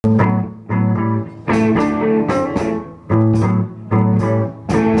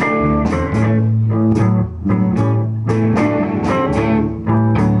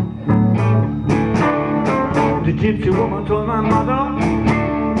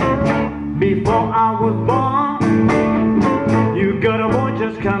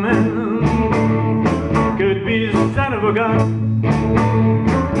forgot.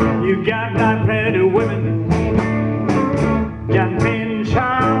 You got that pretty women jumping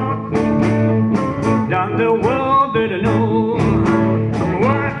shout down the world that I know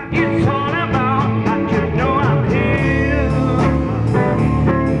what it's all about, and you know I'm here.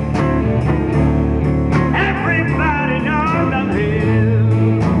 Everybody knows I'm here.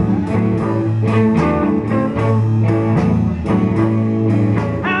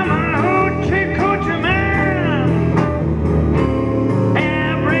 I'm a Hoochie Cochie man.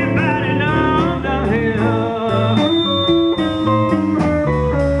 Everybody knows I'm here.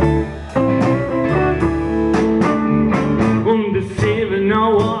 On the 7th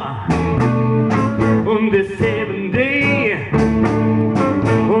hour, on the 7th day,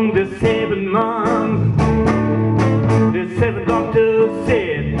 on the 7th month, the 7th doctor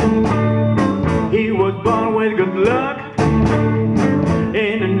said he was born with good luck.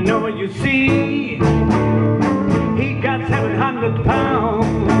 And I know you see, he got 700 pounds.